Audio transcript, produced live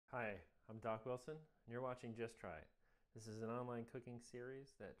Hi, I'm Doc Wilson, and you're watching Just Try It. This is an online cooking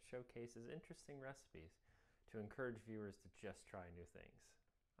series that showcases interesting recipes to encourage viewers to just try new things.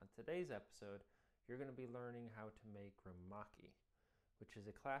 On today's episode, you're going to be learning how to make rumaki, which is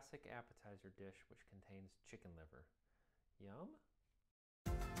a classic appetizer dish which contains chicken liver. Yum!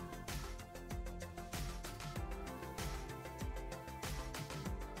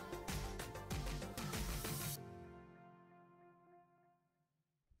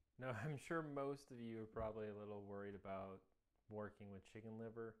 Now, I'm sure most of you are probably a little worried about working with chicken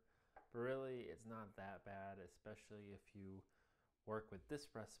liver, but really it's not that bad, especially if you work with this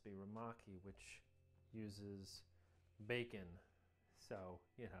recipe, Rumaki, which uses bacon. So,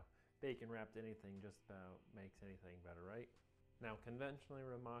 bacon wrapped anything just about makes anything better, right? Now, conventionally,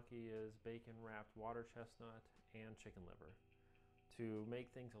 Rumaki is bacon wrapped water chestnut and chicken liver. To make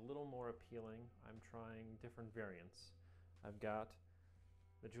things a little more appealing, I'm trying different variants. I've got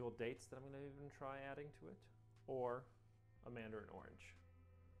the jeweled dates that I'm going to even try adding to it, or a mandarin orange.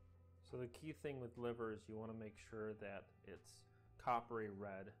 So the key thing with liver is you want to make sure that it's coppery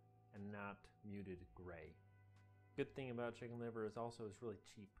red and not muted gray. Good thing about chicken liver is also it's really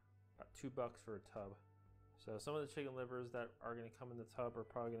cheap, about $2 for a tub. So some of the chicken livers that are going to come in the tub are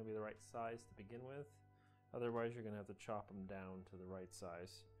probably going to be the right size to begin with. Otherwise you're going to have to chop them down to the right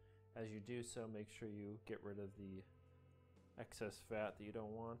size. As you do so, make sure you get rid of the excess fat that you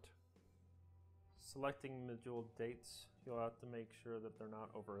don't want. Selecting the jeweled dates, you'll have to make sure that they're not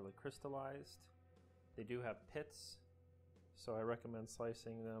overly crystallized. They do have pits, so I recommend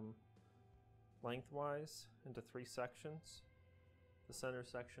slicing them lengthwise into 3 sections. The center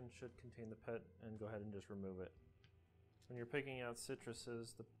section should contain the pit, and go ahead and just remove it. When you're picking out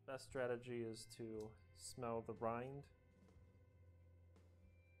citruses, the best strategy is to smell the rind.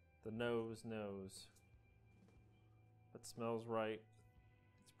 The nose knows. If it smells right,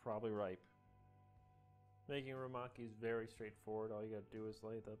 it's probably ripe. Making rumaki is very straightforward. All you gotta do is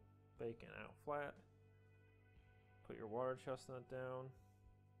lay the bacon out flat, put your water chestnut down,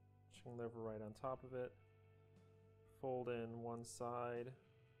 chicken liver right on top of it, fold in one side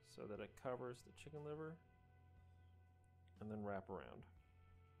so that it covers the chicken liver, and then wrap around.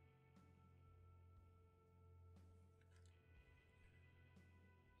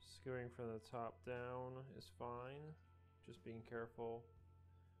 Skewing from the top down is fine. Just being careful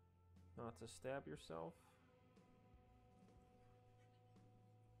not to stab yourself.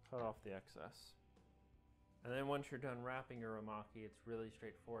 Cut off the excess. And then once you're done wrapping your rumaki, it's really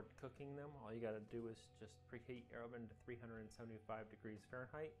straightforward cooking them. All you gotta do is just preheat your oven to 375 degrees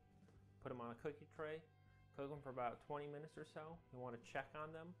Fahrenheit. Put them on a cookie tray. Cook them for about 20 minutes or so. You wanna check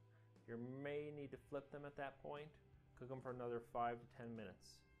on them. You may need to flip them at that point. Cook them for another 5 to 10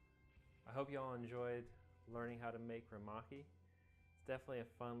 minutes. I hope you all enjoyed learning how to make rumaki. It's definitely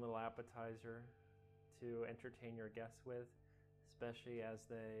a fun little appetizer to entertain your guests with, especially as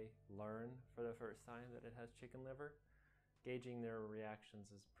they learn for the first time that it has chicken liver. Gauging their reactions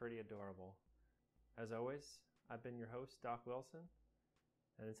is pretty adorable. As always, I've been your host, Doc Wilson,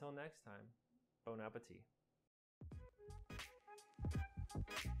 and until next time, bon appetit.